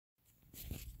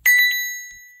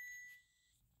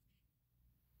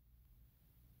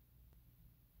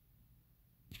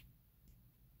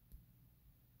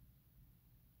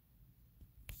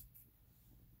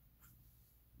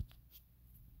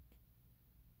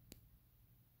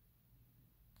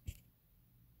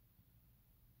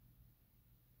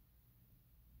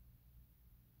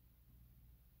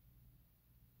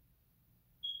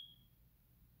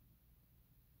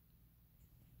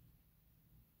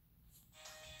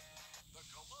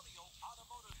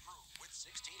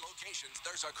16 locations,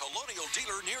 there's a Colonial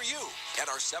dealer near you. And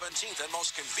our 17th and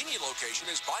most convenient location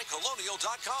is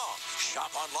buycolonial.com.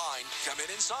 Shop online, come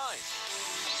in and sign.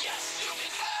 Yes, you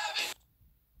can have it.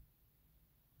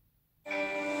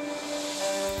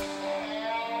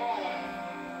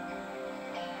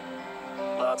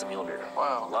 Lots of mule deer.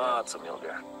 Wow. Lots of mule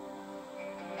deer.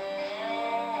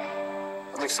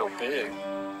 That thing's so big.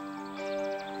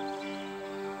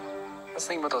 Let's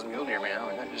think about those mule deer, man. I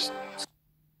mean, they just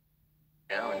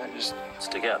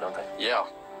Stick out, don't they? Yeah.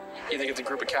 You think it's a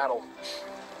group of cattle?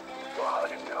 Wow, I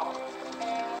didn't know.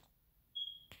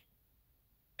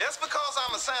 Just because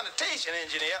I'm a sanitation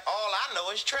engineer, all I know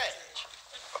is trash.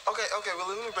 Okay, well,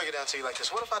 let me break it down to you like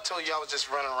this. What if I told you I was just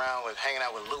running around hanging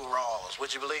out with Lou Rawls?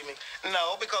 Would you believe me?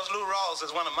 No, because Lou Rawls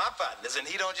is one of my partners, and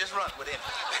he don't just run with him.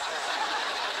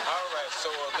 All right, so,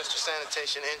 Mr.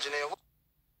 Sanitation Engineer.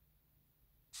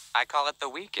 I call it the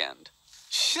weekend.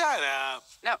 Shut up.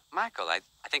 No, Michael, I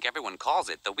think everyone calls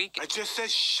it the I weekend. just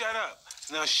said shut up.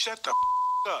 Now shut the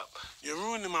up. You're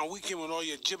ruining my weekend with all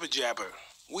your jibber-jabber.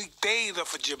 Weekdays are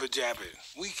for jibber-jabber.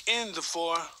 Weekends are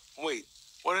for... Wait,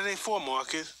 what are they for,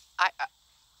 Marcus?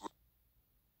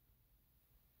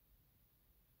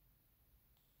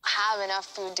 Have enough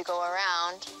food to go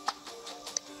around.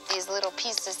 These little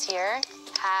pieces here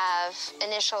have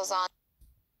initials on.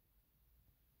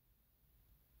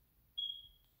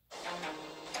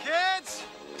 Kids!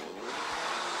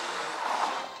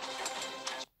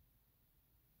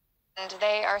 And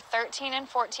they are 13 and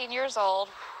 14 years old.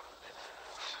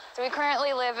 So we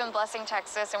currently live in Blessing,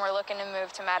 Texas, and we're looking to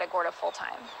move to Matagorda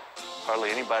full-time. Hardly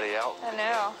anybody out. I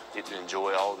know. Get to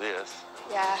enjoy all this.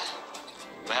 Yeah.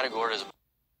 Matagorda is...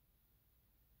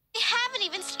 We haven't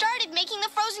even started making the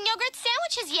frozen yogurt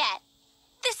sandwiches yet.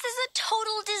 This is a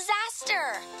total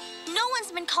disaster. No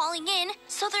one's been calling in,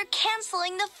 so they're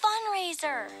canceling the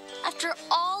fundraiser. After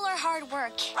all our hard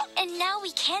work, and now we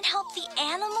can't help the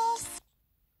animals?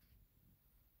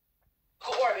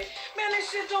 Corbin, man, that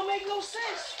shit don't make no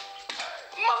sense.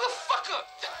 Motherfucker!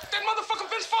 That motherfucker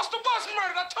Vince Foster was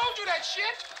murdered. I told you that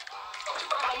shit.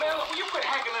 Oh, man, look, you quit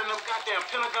hacking in them goddamn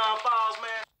Pentagon files,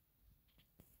 man.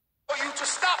 For you to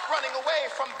stop running away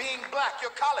from being black.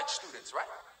 You're college students, right?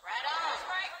 Right on.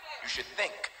 You should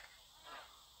think.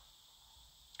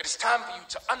 It is time for you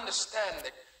to understand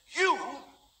that you,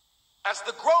 as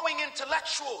the growing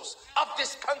intellectuals of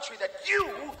this country, that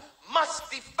you must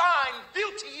define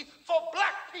beauty for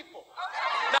black people.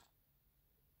 Now,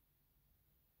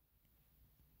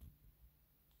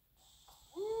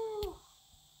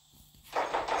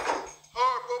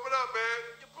 Open up, man.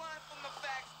 You're blind from the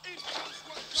facts.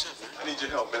 I need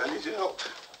your help, man. I need your help.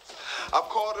 I've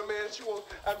called her, man. She won't.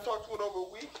 I haven't talked to her in over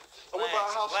a week. I went by her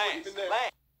house. She wasn't even there.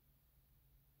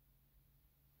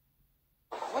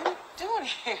 What are you doing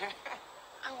here?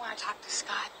 I want to talk to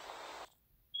Scott.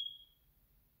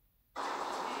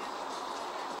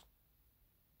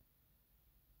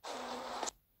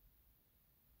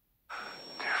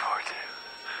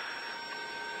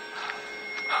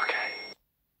 Okay.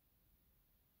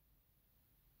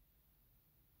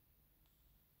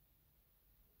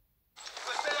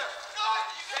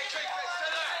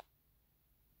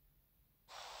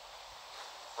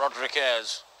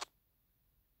 Rodriguez.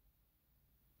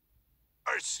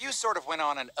 You sort of went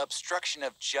on an obstruction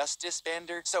of justice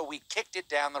bender, so we kicked it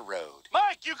down the road.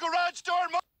 Mike, you garage door.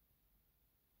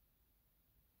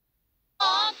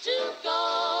 Want to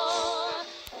go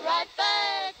right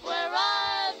back where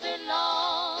I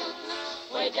belong,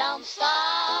 way down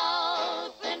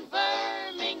south in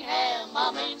Birmingham,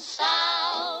 I mean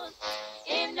south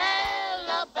in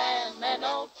Alabama,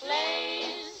 no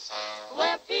place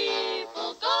where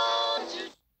people go to.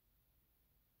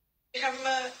 You have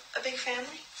a big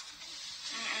family?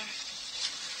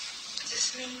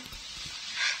 Just me?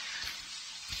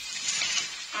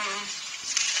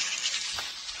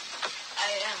 I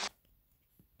am.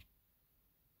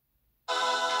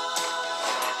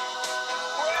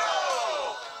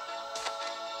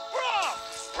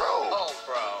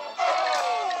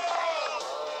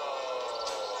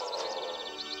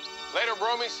 Later,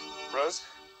 bromies. Bros?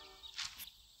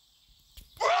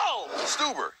 Bro!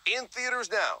 Stuber, in theaters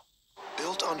now.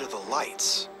 built under the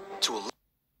lights to a...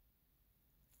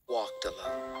 Walked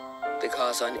alone,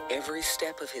 because on every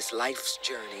step of his life's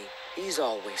journey, he's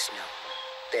always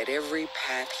known that every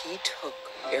path he took,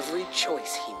 every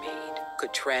choice he made,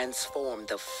 could transform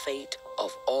the fate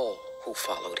of all who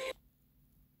followed him.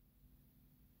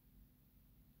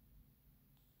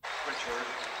 Richard,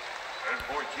 and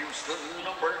for Houston,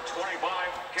 number 25.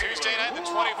 Tuesday night, the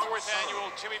 24th annual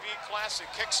Timmy V Classic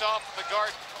kicks off in the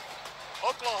Garden.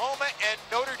 Oklahoma and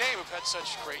Notre Dame have had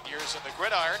such great years in the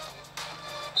gridiron.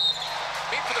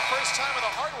 for the first time in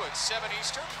the hardwood. 7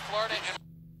 Eastern, Florida and...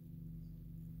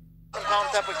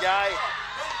 Pound type of guy.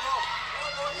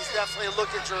 He's definitely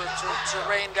looking to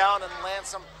rain down and land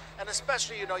some, and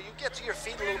especially, you know, you get to your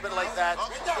feet a little bit like that,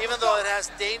 even though it has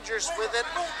dangers with it,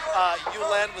 you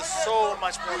land with so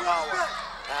much more power.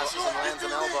 Passes and lands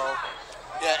an elbow.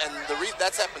 Yeah, and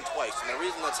that's happened twice. And the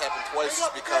reason that's happened twice is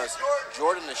because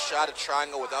Jordan has shot a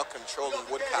triangle without controlling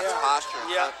Woodcock's posture.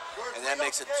 And that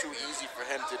makes it too easy for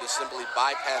him to just simply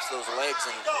bypass those legs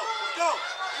and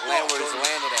land where he's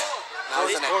landed at. Now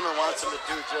his corner wants him to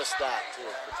do just that, too,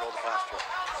 control the posture.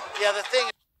 Yeah, the thing.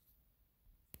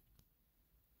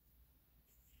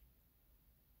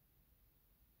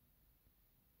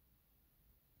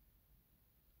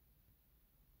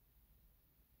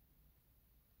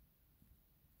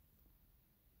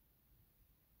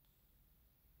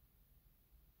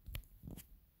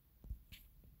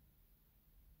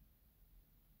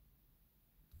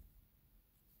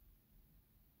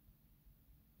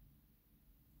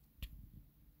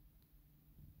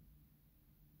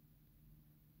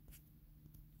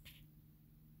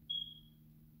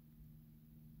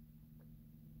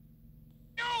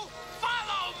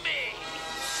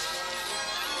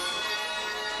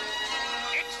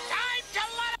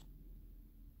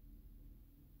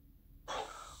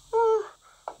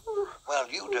 Well,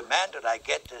 you demanded I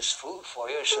get this food for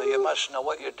you, so you must know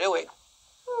what you're doing.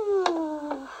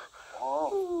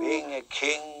 Oh, being a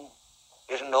king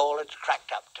isn't all it's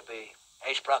cracked up to be.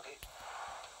 Hey, Sprocky?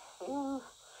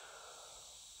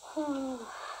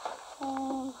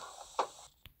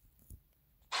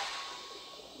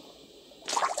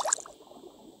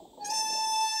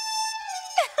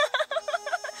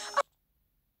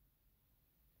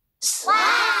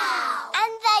 Wow!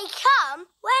 And they come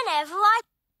whenever I...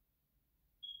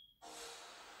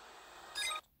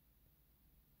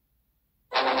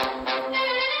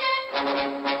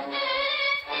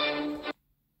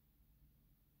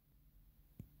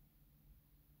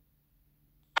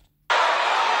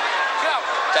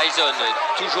 Tyson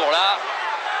toujours là.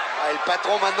 Ah, le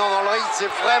patron maintenant dans le ring, c'est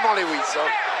vraiment Lewis. Hein.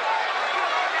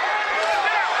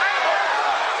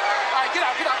 All right, get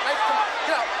out, mate. Come on,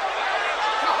 get out.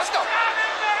 Come on, let's go.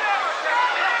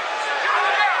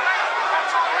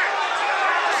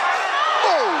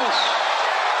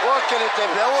 Oh, qu'elle était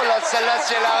belle. Oh là, celle-là,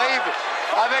 si elle arrive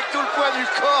avec tout le poids du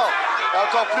corps,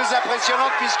 encore plus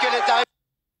impressionnante puisqu'elle est arrivée.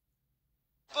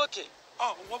 Bookie.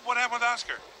 Oh, what happened with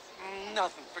Oscar?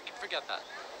 Nothing. Forget that.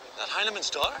 That Heineman's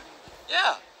daughter?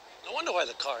 Yeah. No wonder why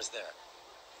the car's there.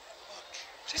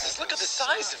 Jesus, look at the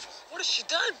size of her. What has she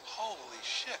done? Holy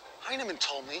shit. Heineman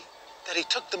told me that he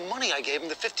took the money I gave him,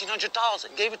 the $1,500,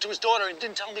 and gave it to his daughter and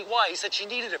didn't tell me why. He said she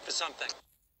needed it for something.